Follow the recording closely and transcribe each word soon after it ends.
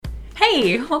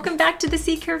Hey, welcome back to the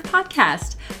C Curve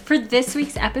podcast. For this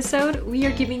week's episode, we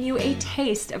are giving you a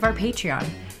taste of our Patreon.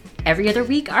 Every other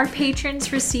week, our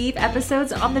patrons receive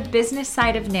episodes on the business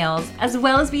side of nails, as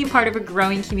well as being part of a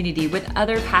growing community with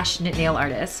other passionate nail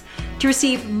artists. To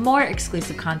receive more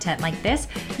exclusive content like this,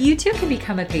 you too can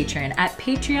become a patron at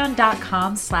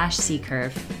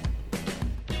patreon.com/ccurve.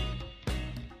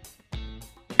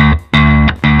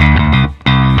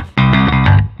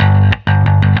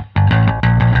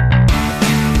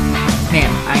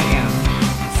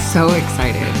 So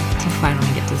excited to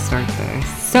finally get to start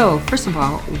this. So first of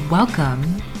all,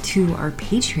 welcome to our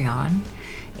Patreon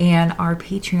and our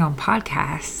Patreon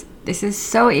podcast. This is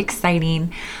so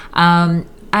exciting.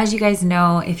 As you guys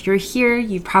know, if you're here,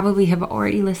 you probably have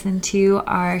already listened to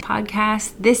our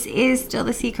podcast. This is still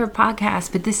the C Curve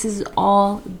podcast, but this is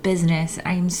all business.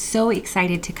 I'm so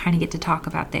excited to kind of get to talk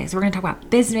about this. We're going to talk about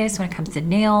business when it comes to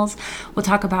nails. We'll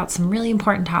talk about some really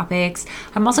important topics.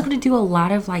 I'm also going to do a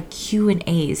lot of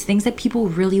Q&As, things that people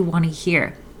really want to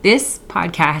hear. This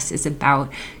podcast is about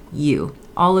you,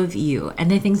 all of you,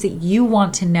 and the things that you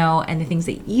want to know and the things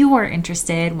that you are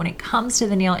interested when it comes to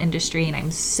the nail industry. And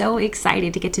I'm so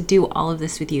excited to get to do all of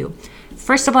this with you.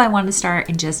 First of all, I wanted to start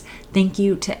and just thank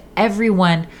you to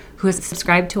everyone who has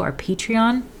subscribed to our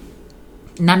Patreon.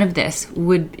 None of this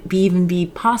would even be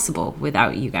possible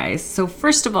without you guys. So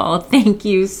first of all, thank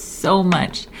you so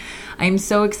much. I'm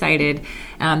so excited.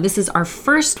 This is our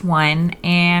first one.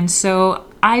 And so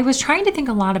I was trying to think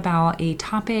a lot about a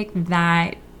topic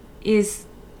that is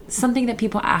something that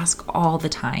people ask all the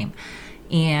time.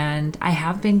 And I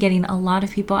have been getting a lot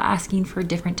of people asking for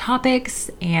different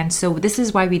topics. And so this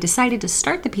is why we decided to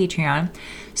start the Patreon,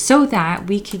 so that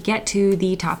we could get to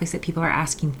the topics that people are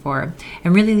asking for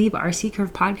and really leave our C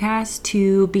Curve podcast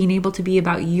to being able to be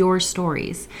about your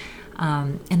stories.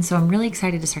 And so I'm really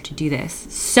excited to start to do this.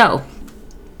 So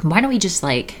why don't we just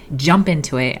jump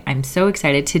into it? I'm so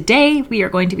excited. Today we are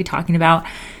going to be talking about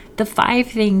the 5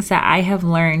 things that I have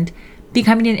learned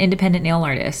becoming an independent nail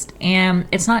artist. And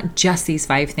it's not just these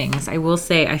 5 things. I will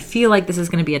say, I feel like this is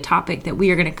going to be a topic that we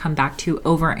are going to come back to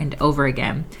over and over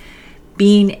again.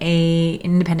 Being an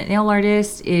independent nail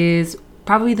artist is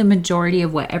probably the majority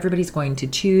of what everybody's going to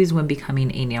choose when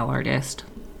becoming a nail artist.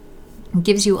 It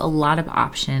gives you a lot of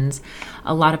options,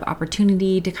 a lot of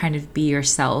opportunity to kind of be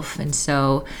yourself. And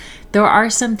so there are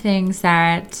some things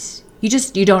that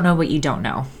you don't know what you don't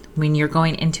know. When you're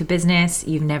going into business,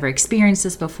 you've never experienced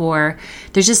this before.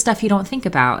 There's just stuff you don't think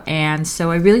about. And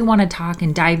so I really want to talk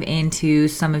and dive into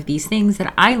some of these things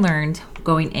that I learned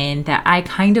going in that I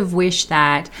kind of wish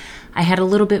that I had a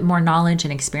little bit more knowledge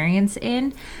and experience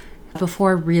in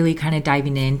before really kind of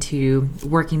diving into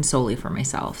working solely for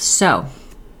myself. So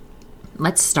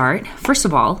let's start. First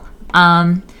of all,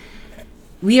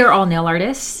 we are all nail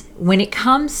artists. When it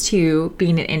comes to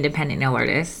being an independent nail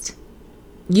artist,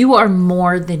 you are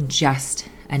more than just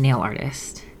a nail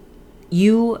artist.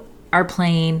 You are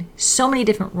playing so many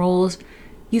different roles.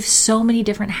 You have so many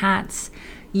different hats.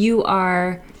 You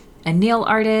are a nail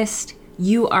artist.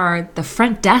 You are the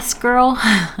front desk girl.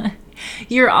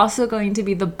 You're also going to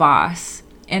be the boss.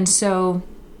 And so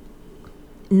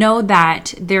know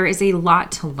that there is a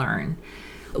lot to learn.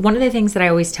 One of the things that I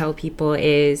always tell people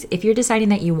is if you're deciding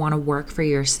that you want to work for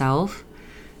yourself,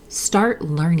 start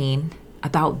learning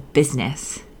about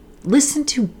business. Listen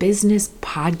to business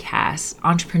podcasts,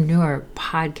 entrepreneur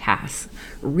podcasts,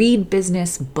 read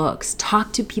business books,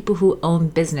 talk to people who own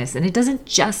business. And it doesn't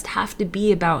just have to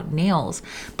be about nails,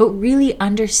 but really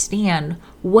understand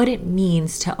what it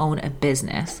means to own a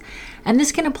business. And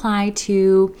this can apply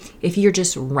to if you're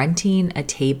just renting a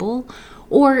table,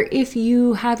 or if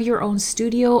you have your own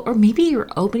studio, or maybe you're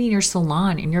opening your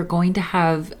salon and you're going to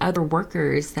have other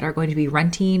workers that are going to be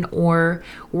renting or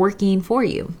working for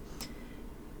you.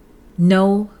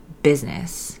 Know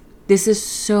business. This is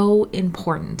so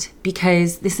important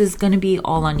because this is going to be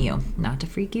all on you. Not to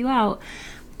freak you out,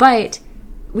 but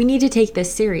we need to take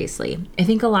this seriously. I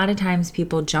think a lot of times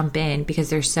people jump in because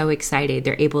they're so excited.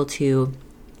 They're able to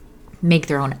make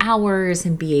their own hours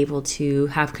and be able to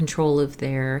have control of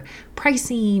their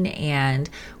pricing and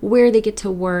where they get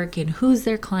to work and who's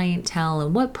their clientele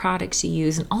and what products you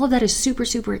use. And all of that is super,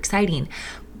 super exciting.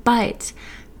 But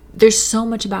there's so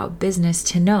much about business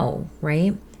to know,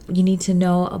 right? You need to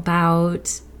know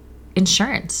about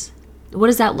insurance. What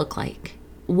does that look like?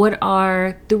 What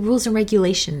are the rules and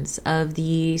regulations of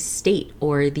the state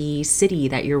or the city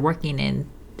that you're working in?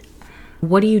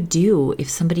 What do you do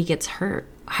if somebody gets hurt?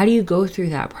 How do you go through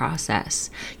that process?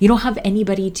 You don't have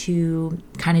anybody to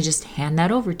kind of just hand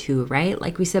that over to, right?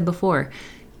 Like we said before,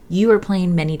 you are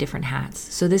playing many different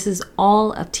hats. So this is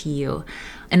all up to you.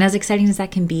 And as exciting as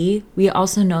that can be, we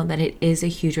also know that it is a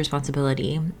huge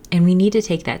responsibility and we need to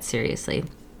take that seriously.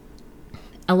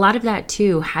 A lot of that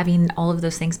too, having all of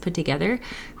those things put together,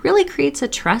 really creates a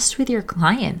trust with your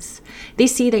clients. They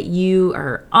see that you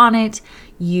are on it,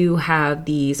 you have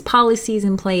these policies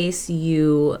in place,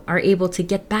 you are able to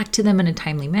get back to them in a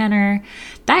timely manner.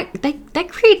 That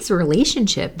creates a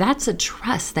relationship. That's a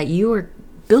trust that you are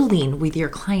building with your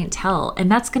clientele, and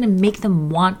that's going to make them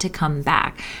want to come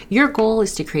back. Your goal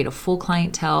is to create a full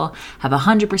clientele, have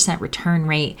 100% return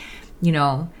rate.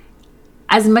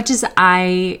 As much as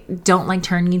I don't like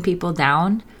turning people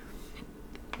down,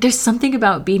 there's something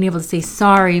about being able to say,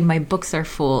 sorry, my books are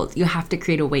full. You have to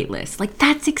create a wait list. Like,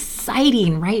 that's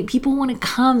exciting, right? People want to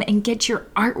come and get your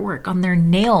artwork on their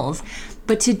nails.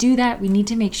 But to do that, we need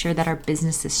to make sure that our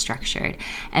business is structured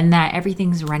and that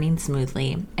everything's running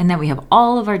smoothly and that we have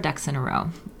all of our ducks in a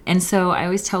row. And so I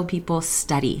always tell people,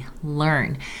 study,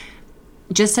 learn.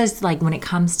 Just as like when it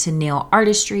comes to nail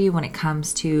artistry, when it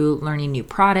comes to learning new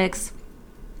products,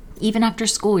 even after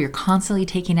school, you're constantly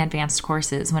taking advanced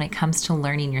courses when it comes to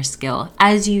learning your skill,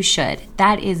 as you should.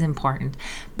 That is important.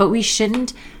 But we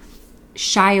shouldn't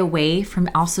shy away from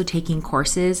also taking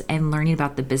courses and learning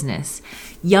about the business.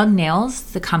 Young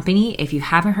Nails, the company, if you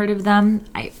haven't heard of them,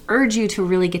 I urge you to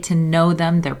really get to know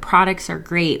them. Their products are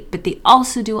great, but they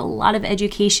also do a lot of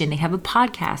education. They have a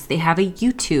podcast, they have a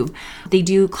YouTube, they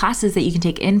do classes that you can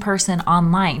take in person,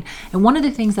 online. And one of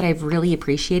the things that I've really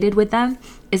appreciated with them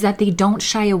is that they don't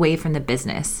shy away from the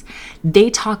business. They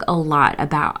talk a lot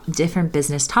about different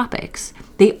business topics.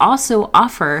 They also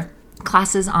offer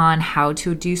classes on how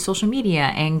to do social media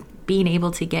and being able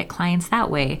to get clients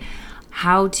that way,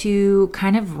 how to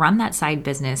kind of run that side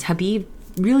business. Habib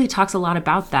really talks a lot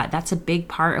about that. That's a big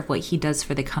part of what he does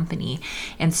for the company.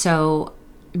 And so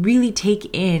really take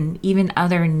in even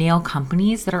other nail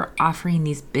companies that are offering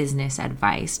these business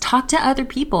advice. Talk to other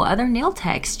people, other nail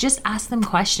techs. Just ask them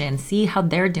questions, see how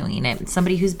they're doing it.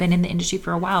 Somebody who's been in the industry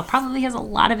for a while probably has a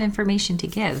lot of information to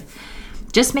give.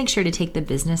 Just make sure to take the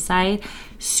business side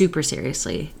super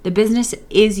seriously. The business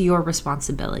is your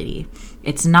responsibility.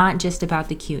 It's not just about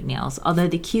the cute nails. Although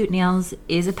the cute nails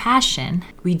is a passion,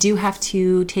 we do have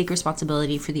to take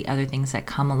responsibility for the other things that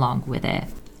come along with it.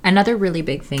 Another really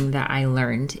big thing that I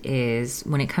learned is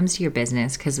when it comes to your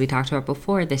business, because we talked about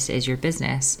before, this is your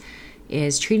business,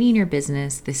 is treating your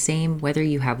business the same whether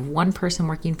you have one person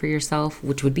working for yourself,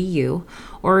 which would be you,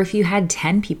 or if you had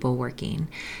 10 people working.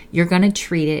 You're going to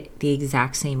treat it the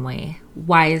exact same way.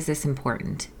 Why is this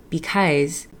important?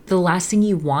 Because the last thing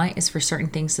you want is for certain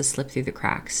things to slip through the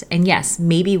cracks. And yes,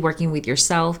 maybe working with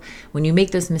yourself, when you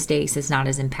make those mistakes, it's not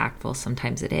as impactful.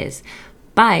 Sometimes it is.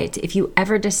 But if you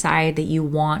ever decide that you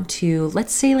want to,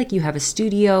 let's say like you have a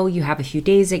studio, you have a few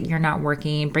days that you're not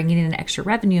working, bringing in extra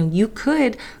revenue, you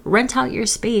could rent out your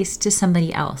space to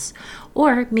somebody else.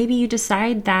 Or maybe you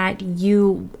decide that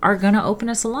you are going to open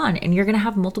a salon and you're going to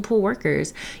have multiple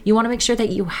workers. You want to make sure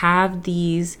that you have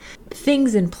these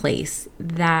things in place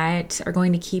that are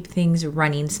going to keep things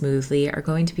running smoothly, are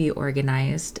going to be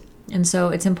organized. And so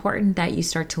it's important that you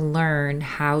start to learn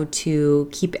how to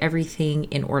keep everything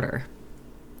in order.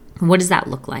 What does that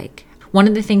look like? One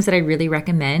of the things that I really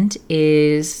recommend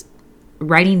is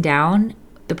writing down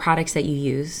the products that you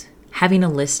use, having a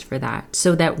list for that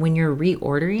so that when you're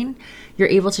reordering, you're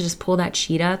able to just pull that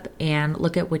sheet up and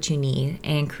look at what you need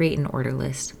and create an order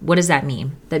list. What does that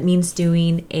mean? That means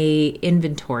doing a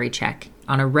inventory check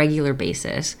on a regular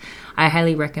basis. I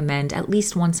highly recommend at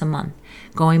least once a month,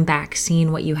 going back,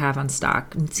 seeing what you have on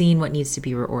stock and seeing what needs to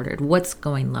be reordered, what's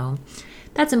going low.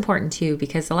 That's important too,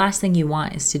 because the last thing you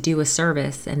want is to do a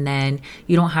service and then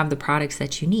you don't have the products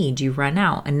that you need. You run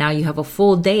out and now you have a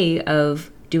full day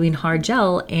of doing hard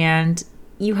gel and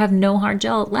you have no hard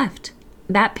gel left.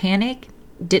 That panic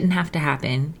didn't have to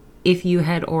happen if you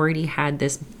had already had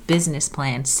this business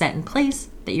plan set in place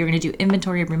that you're going to do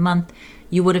inventory every month.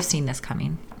 You would have seen this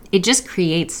coming. It just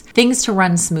creates things to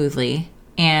run smoothly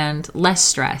and less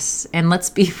stress. And let's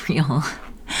be real.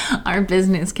 Our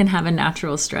business can have a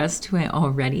natural stress to it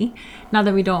already. Not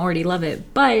that we don't already love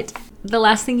it, but the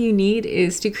last thing you need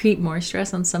is to create more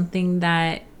stress on something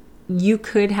that you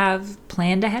could have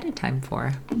planned ahead of time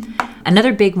for.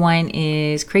 Another big one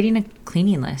is creating a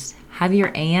cleaning list. Have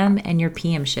your AM and your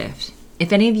PM shift.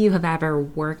 If any of you have ever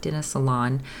worked in a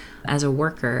salon as a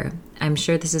worker, I'm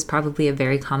sure this is probably a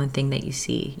very common thing that you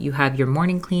see. You have your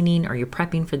morning cleaning or you're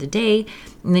prepping for the day,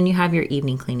 and then you have your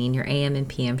evening cleaning, your AM and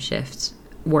PM shifts.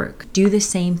 Work. Do the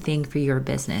same thing for your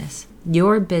business.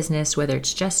 Your business, whether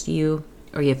it's just you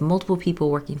or you have multiple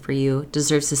people working for you,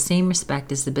 deserves the same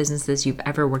respect as the businesses you've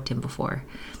ever worked in before.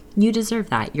 You deserve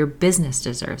that. Your business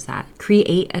deserves that.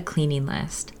 Create a cleaning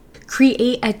list.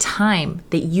 Create a time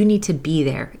that you need to be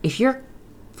there. If your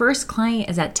first client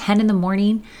is at 10 in the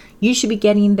morning, you should be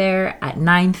getting there at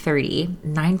 9:30,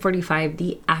 9:45,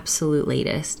 the absolute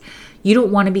latest. You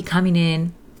don't want to be coming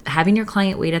in, having your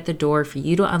client wait at the door for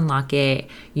you to unlock it.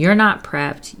 You're not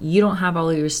prepped. You don't have all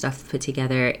of your stuff put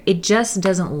together. It just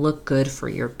doesn't look good for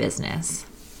your business.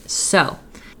 So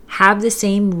have the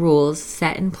same rules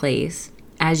set in place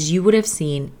as you would have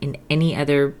seen in any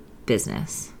other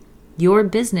business. Your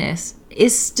business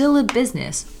is still a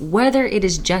business, whether it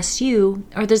is just you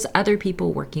or there's other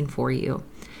people working for you.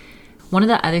 One of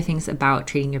the other things about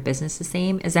treating your business the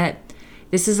same is that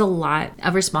this is a lot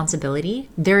of responsibility.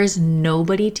 There is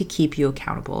nobody to keep you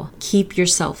accountable. Keep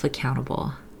yourself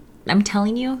accountable. I'm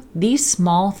telling you, these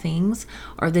small things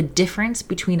are the difference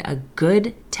between a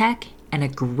good tech and a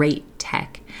great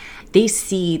tech. They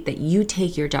see that you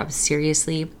take your job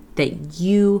seriously, that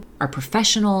you are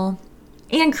professional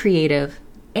and creative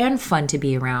and fun to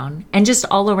be around, and just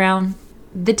all around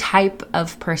the type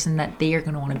of person that they are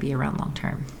going to want to be around long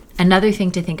term. Another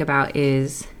thing to think about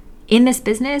is in this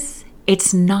business,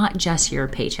 it's not just your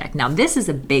paycheck. Now, this is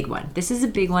a big one. This is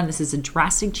a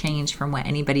drastic change from what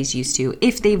anybody's used to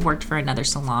if they've worked for another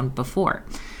salon before.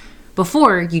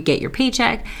 Before you get your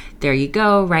paycheck, there you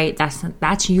go, right?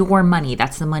 That's your money.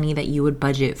 That's the money that you would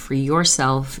budget for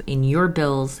yourself in your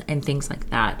bills and things like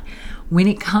that. When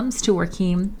it comes to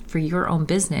working for your own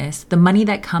business, the money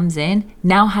that comes in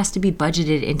now has to be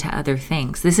budgeted into other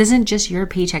things. This isn't just your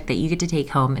paycheck that you get to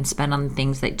take home and spend on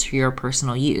things that's your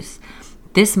personal use.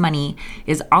 This money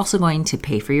is also going to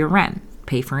pay for your rent,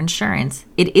 pay for insurance.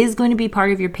 It is going to be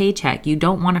part of your paycheck. You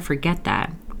don't want to forget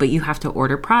that. But you have to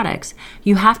order products.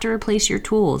 You have to replace your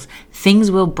tools. Things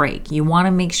will break. You want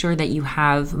to make sure that you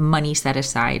have money set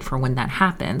aside for when that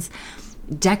happens.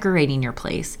 Decorating your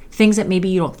place, things that maybe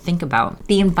you don't think about.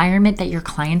 The environment that your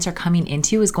clients are coming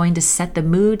into is going to set the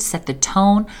mood, set the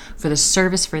tone for the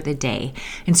service for the day.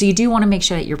 And so you do want to make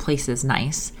sure that your place is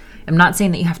nice. I'm not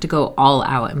saying that you have to go all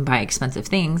out and buy expensive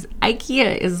things.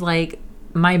 IKEA is like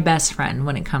my best friend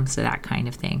when it comes to that kind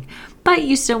of thing. But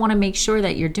you still want to make sure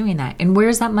that you're doing that. And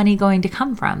where's that money going to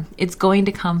come from? It's going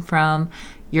to come from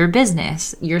your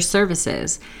business, your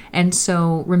services. And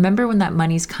so remember when that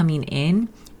money's coming in,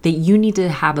 that you need to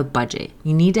have a budget.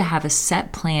 You need to have a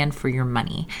set plan for your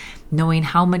money, knowing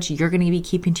how much you're going to be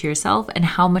keeping to yourself and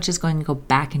how much is going to go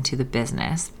back into the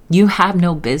business. You have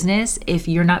no business if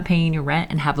you're not paying your rent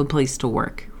and have a place to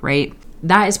work, right?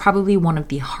 That is probably one of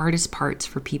the hardest parts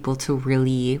for people to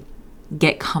really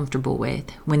get comfortable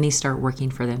with when they start working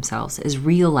for themselves, is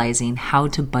realizing how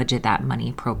to budget that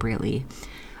money appropriately.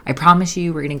 I promise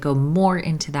you we're going to go more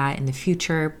into that in the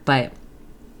future, but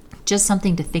just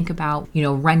something to think about,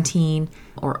 renting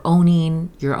or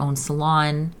owning your own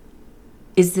salon.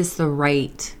 Is this the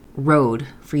right road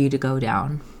for you to go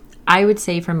down? I would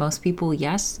say for most people,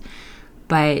 yes,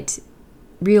 but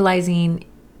realizing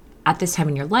at this time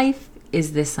in your life,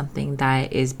 is this something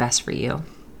that is best for you?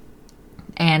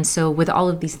 And so with all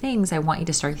of these things, I want you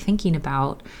to start thinking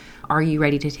about, are you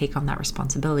ready to take on that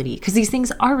responsibility? Because these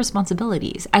things are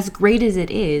responsibilities. As great as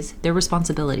it is, they're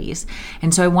responsibilities.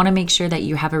 And so I want to make sure that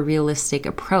you have a realistic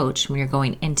approach when you're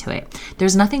going into it.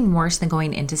 There's nothing worse than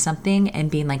going into something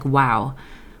and being like, wow,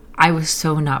 I was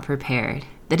so not prepared.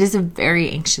 That is a very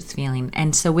anxious feeling.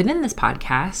 And so within this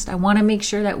podcast, I want to make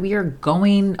sure that we are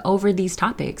going over these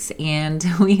topics and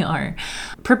we are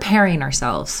preparing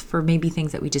ourselves for maybe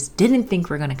things that we just didn't think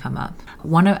were going to come up.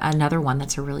 Another one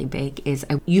that's a really big is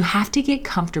you have to get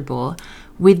comfortable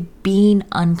with being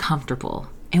uncomfortable.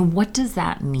 And what does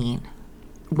that mean?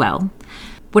 Well,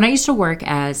 when I used to work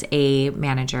as a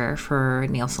manager for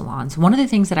nail salons, one of the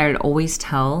things that I would always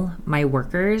tell my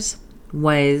workers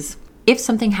was, if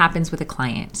something happens with a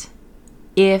client,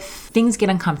 if things get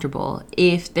uncomfortable,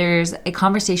 if there's a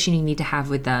conversation you need to have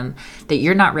with them that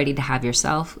you're not ready to have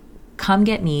yourself, come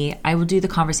get me. I will do the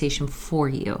conversation for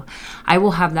you. I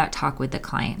will have that talk with the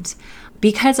client.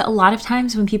 Because a lot of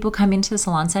times when people come into the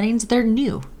salon settings, they're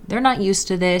new. They're not used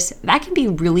to this. That can be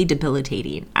really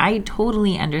debilitating. I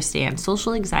totally understand.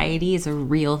 Social anxiety is a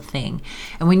real thing.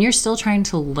 And when you're still trying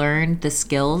to learn the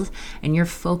skills and you're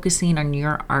focusing on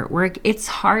your artwork, it's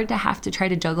hard to have to try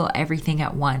to juggle everything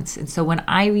at once. And so when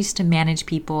I used to manage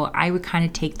people, I would kind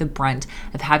of take the brunt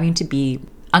of having to be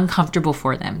uncomfortable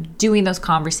for them, doing those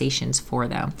conversations for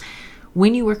them.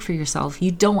 When you work for yourself,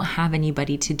 you don't have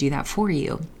anybody to do that for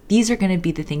you. These are going to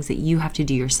be the things that you have to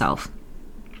do yourself.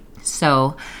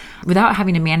 So without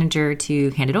having a manager to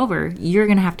hand it over, you're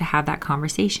going to have that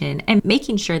conversation and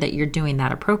making sure that you're doing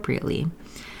that appropriately.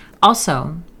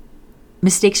 Also,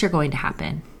 mistakes are going to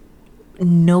happen.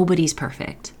 Nobody's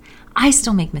perfect. I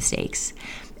still make mistakes.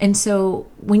 And so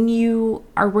when you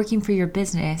are working for your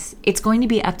business, it's going to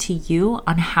be up to you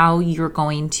on how you're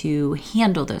going to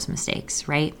handle those mistakes,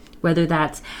 right? Whether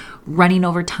that's running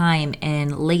over time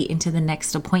and late into the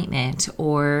next appointment,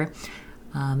 or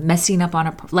messing up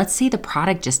on let's say the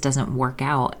product just doesn't work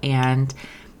out and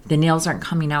the nails aren't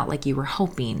coming out like you were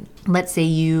hoping. Let's say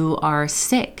you are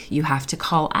sick, you have to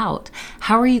call out.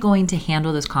 How are you going to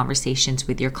handle those conversations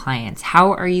with your clients?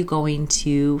 How are you going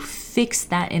to fix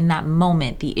that in that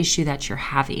moment, the issue that you're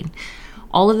having?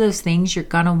 All of those things, you're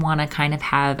going to want to kind of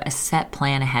have a set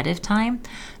plan ahead of time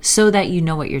so that you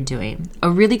know what you're doing. A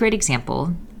really great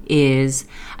example is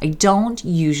I don't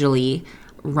usually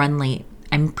run late.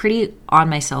 I'm pretty on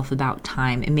myself about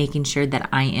time and making sure that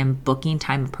I am booking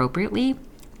time appropriately.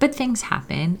 But things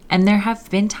happen, and there have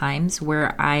been times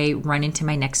where I run into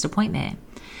my next appointment.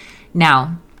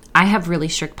 Now, I have really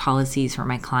strict policies for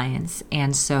my clients,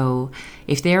 and so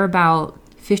if they're about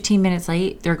 15 minutes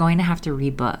late, they're going to have to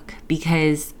rebook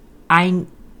because I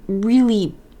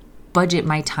really budget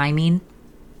my timing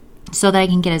so that I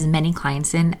can get as many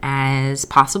clients in as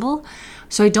possible.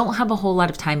 So I don't have a whole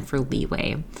lot of time for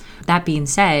leeway. That being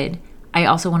said, I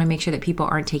also want to make sure that people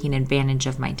aren't taking advantage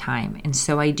of my time. And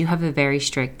so I do have a very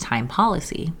strict time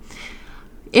policy.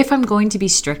 If I'm going to be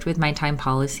strict with my time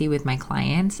policy with my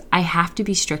clients, I have to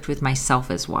be strict with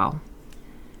myself as well.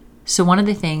 So one of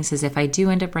the things is if I do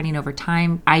end up running over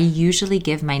time, I usually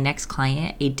give my next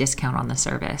client a discount on the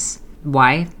service.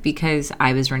 Why? Because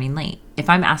I was running late. If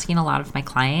I'm asking a lot of my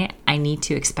client, I need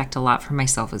to expect a lot from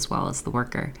myself as well as the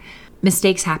worker.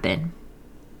 Mistakes happen.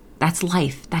 That's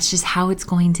life. That's just how it's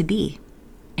going to be.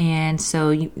 And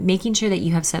so making sure that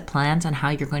you have set plans on how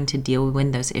you're going to deal when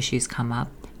those issues come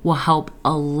up will help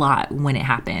a lot when it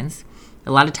happens.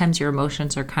 A lot of times your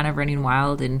emotions are kind of running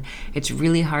wild and it's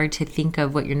really hard to think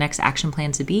of what your next action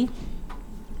plan to be.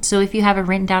 So if you have a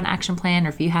written down action plan or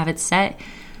if you have it set,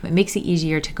 it makes it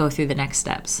easier to go through the next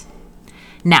steps.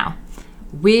 Now,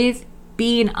 with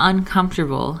being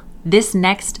uncomfortable, this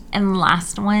next and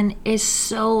last one is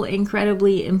so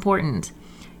incredibly important.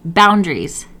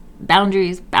 Boundaries,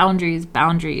 boundaries, boundaries,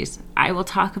 boundaries. I will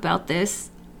talk about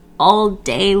this all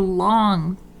day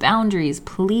long. Boundaries,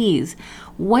 please.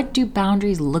 What do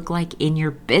boundaries look like in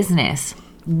your business?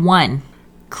 1,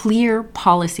 clear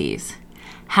policies.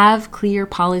 Have clear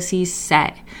policies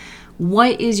set.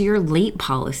 What is your late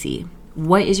policy?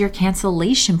 What is your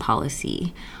cancellation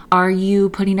policy? Are you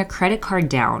putting a credit card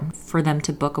down for them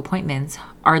to book appointments?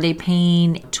 Are they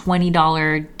paying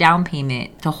 $20 down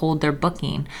payment to hold their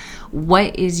booking?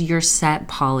 What is your set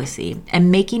policy? And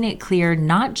making it clear,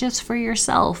 not just for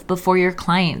yourself, but for your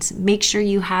clients. Make sure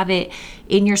you have it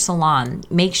in your salon.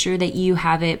 Make sure that you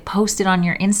have it posted on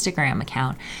your Instagram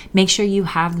account. Make sure you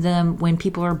have them when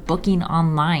people are booking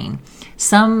online.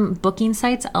 Some booking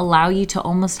sites allow you to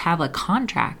almost have a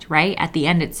contract, right? At the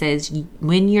end, it says,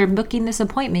 when you're booking this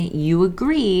appointment, you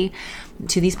agree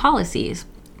to these policies.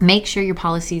 Make sure your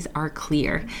policies are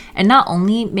clear. And not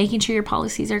only making sure your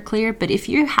policies are clear, but if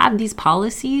you have these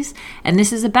policies, and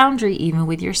this is a boundary even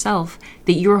with yourself,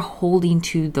 that you're holding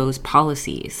to those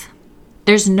policies.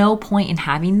 There's no point in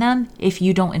having them if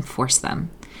you don't enforce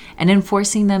them. And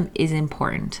enforcing them is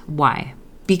important. Why?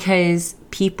 Because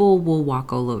people will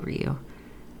walk all over you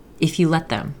if you let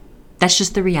them. That's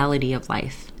just the reality of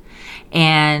life.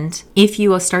 And if you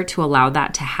will start to allow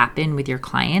that to happen with your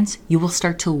clients, you will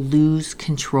start to lose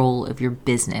control of your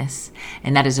business.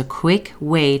 And that is a quick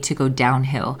way to go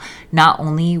downhill, not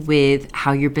only with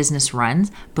how your business runs,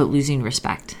 but losing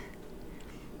respect.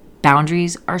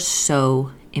 Boundaries are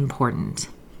so important.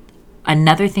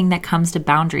 Another thing that comes to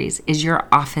boundaries is your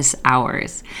office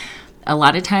hours. A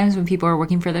lot of times when people are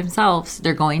working for themselves,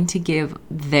 they're going to give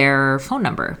their phone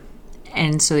number.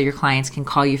 And so your clients can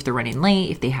call you if they're running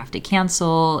late, if they have to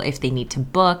cancel, if they need to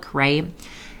book, right?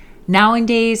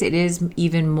 Nowadays, it is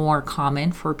even more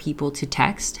common for people to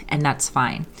text, and that's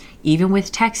fine. Even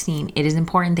with texting, it is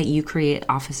important that you create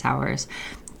office hours.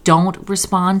 Don't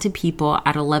respond to people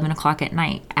at 11 o'clock at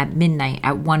night, at midnight,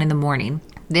 at 1 in the morning.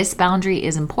 This boundary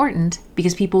is important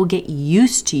because people will get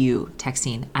used to you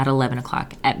texting at 11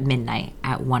 o'clock, at midnight,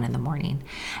 at 1 in the morning.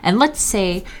 And let's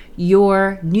say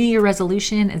your New Year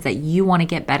resolution is that you want to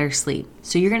get better sleep.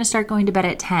 So you're going to start going to bed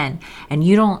at 10 and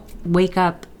you don't wake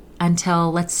up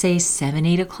until, let's say, 7,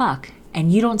 8 o'clock. And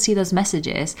you don't see those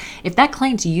messages. If that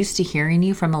client's used to hearing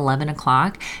you from 11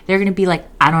 o'clock, they're going to be like,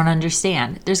 I don't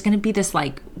understand. There's going to be this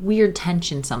like weird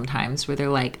tension sometimes where they're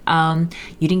like,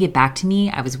 you didn't get back to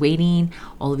me. I was waiting,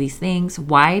 all of these things.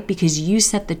 Why? Because you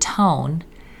set the tone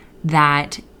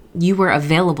that you were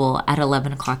available at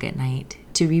 11 o'clock at night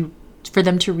to be for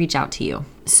them to reach out to you.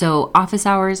 So office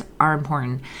hours are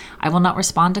important. I will not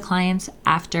respond to clients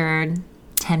after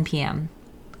 10 p.m.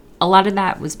 A lot of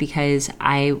that was because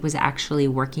I was actually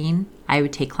working. I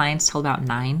would take clients till about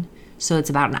 9. So it's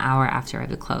about an hour after I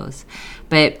would close.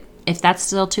 But if that's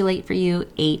still too late for you,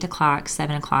 8 o'clock,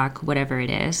 7 o'clock, whatever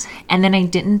it is. And then I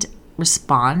didn't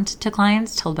respond to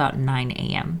clients till about 9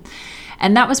 a.m.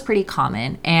 And that was pretty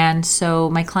common. And so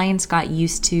my clients got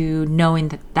used to knowing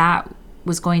that that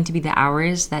was going to be the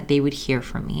hours that they would hear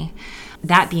from me.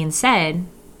 That being said,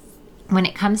 when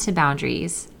it comes to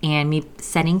boundaries and me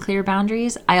setting clear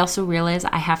boundaries, I also realize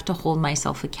I have to hold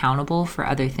myself accountable for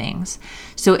other things.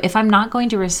 So if I'm not going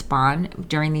to respond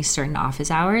during these certain office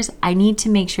hours, I need to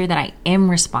make sure that I am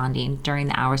responding during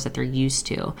the hours that they're used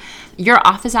to. Your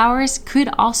office hours could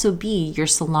also be your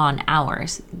salon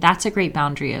hours. That's a great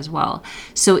boundary as well.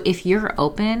 So if you're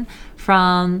open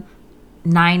from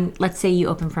 9, let's say you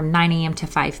open from 9 a.m. to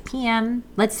 5 p.m.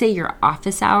 Let's say your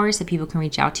office hours that people can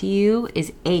reach out to you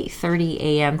is 8:30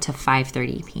 a.m. to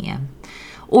 5:30 p.m.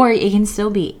 Or it can still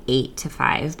be 8 to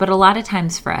 5. But a lot of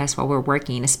times for us while we're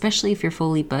working, especially if you're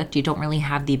fully booked, you don't really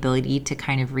have the ability to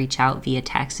kind of reach out via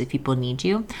text if people need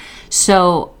you.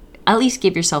 So at least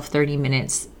give yourself 30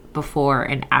 minutes before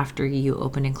and after you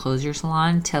open and close your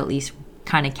salon to at least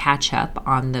kind of catch up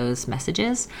on those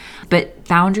messages. But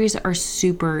boundaries are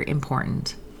super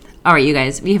important. All right, you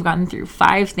guys, we have gotten through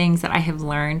 5 things that I have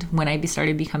learned when I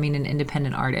started becoming an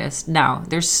independent artist. Now,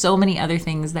 there's so many other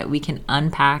things that we can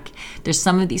unpack. There's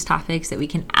some of these topics that we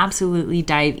can absolutely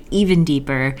dive even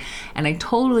deeper, and I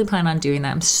totally plan on doing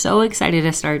that. I'm so excited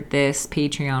to start this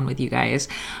Patreon with you guys.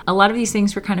 A lot of these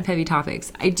things were kind of heavy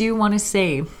topics. I do want to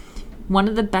say, one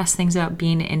of the best things about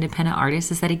being an independent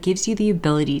artist is that it gives you the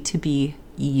ability to be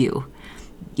you.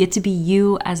 You get to be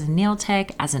you as a nail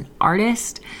tech, as an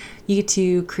artist. You get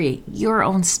to create your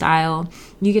own style.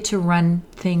 You get to run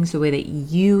things the way that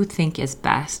you think is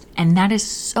best. And that is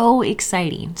so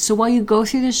exciting. So while you go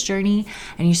through this journey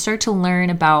and you start to learn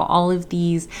about all of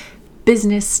these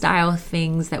business style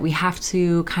things that we have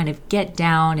to kind of get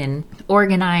down and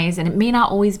organize, and it may not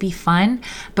always be fun,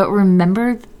 but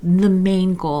remember the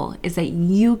main goal is that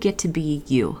you get to be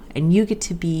you and you get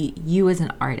to be you as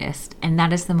an artist, and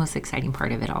that is the most exciting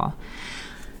part of it all.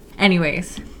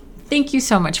 Anyways, thank you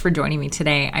so much for joining me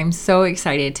today. I'm so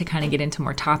excited to kind of get into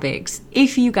more topics.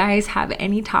 If you guys have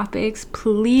any topics,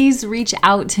 please reach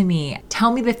out to me.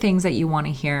 Tell me the things that you want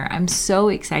to hear. I'm so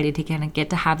excited to kind of get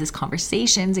to have this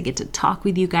conversation, to get to talk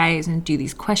with you guys and do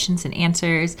these questions and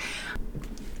answers.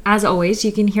 As always,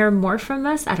 you can hear more from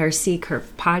us at our C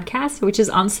Curve podcast, which is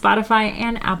on Spotify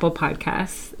and Apple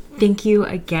Podcasts. Thank you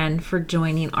again for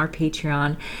joining our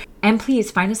Patreon. And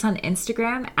please find us on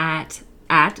Instagram at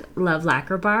Love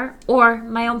Lacquer Bar, or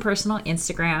my own personal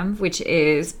Instagram, which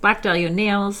is Black Dahlia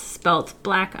Nails, spelt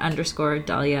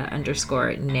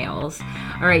Black_Dahlia_nails.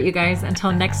 All right, you guys,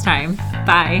 until next time,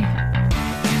 bye.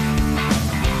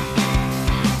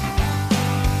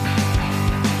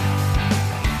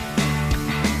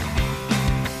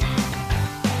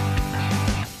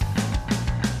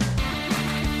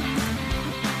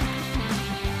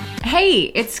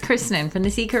 Hey, it's Kristen from the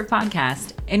C Curve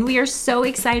podcast, and we are so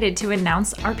excited to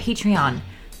announce our Patreon.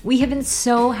 We have been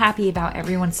so happy about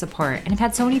everyone's support and have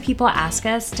had so many people ask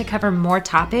us to cover more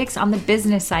topics on the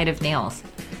business side of nails.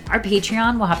 Our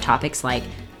Patreon will have topics like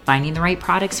finding the right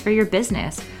products for your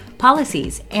business,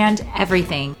 policies, and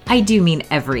everything, I do mean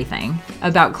everything,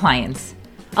 about clients.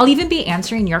 I'll even be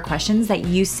answering your questions that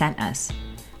you sent us.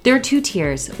 There are 2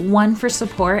 tiers, one for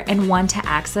support and one to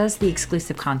access the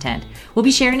exclusive content. We'll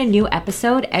be sharing a new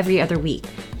episode every other week.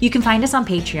 You can find us on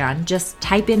Patreon. Just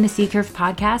type in the C Curve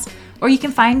podcast, or you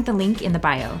can find the link in the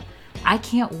bio. I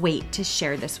can't wait to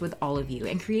share this with all of you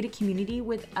and create a community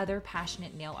with other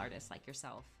passionate nail artists like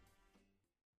yourself.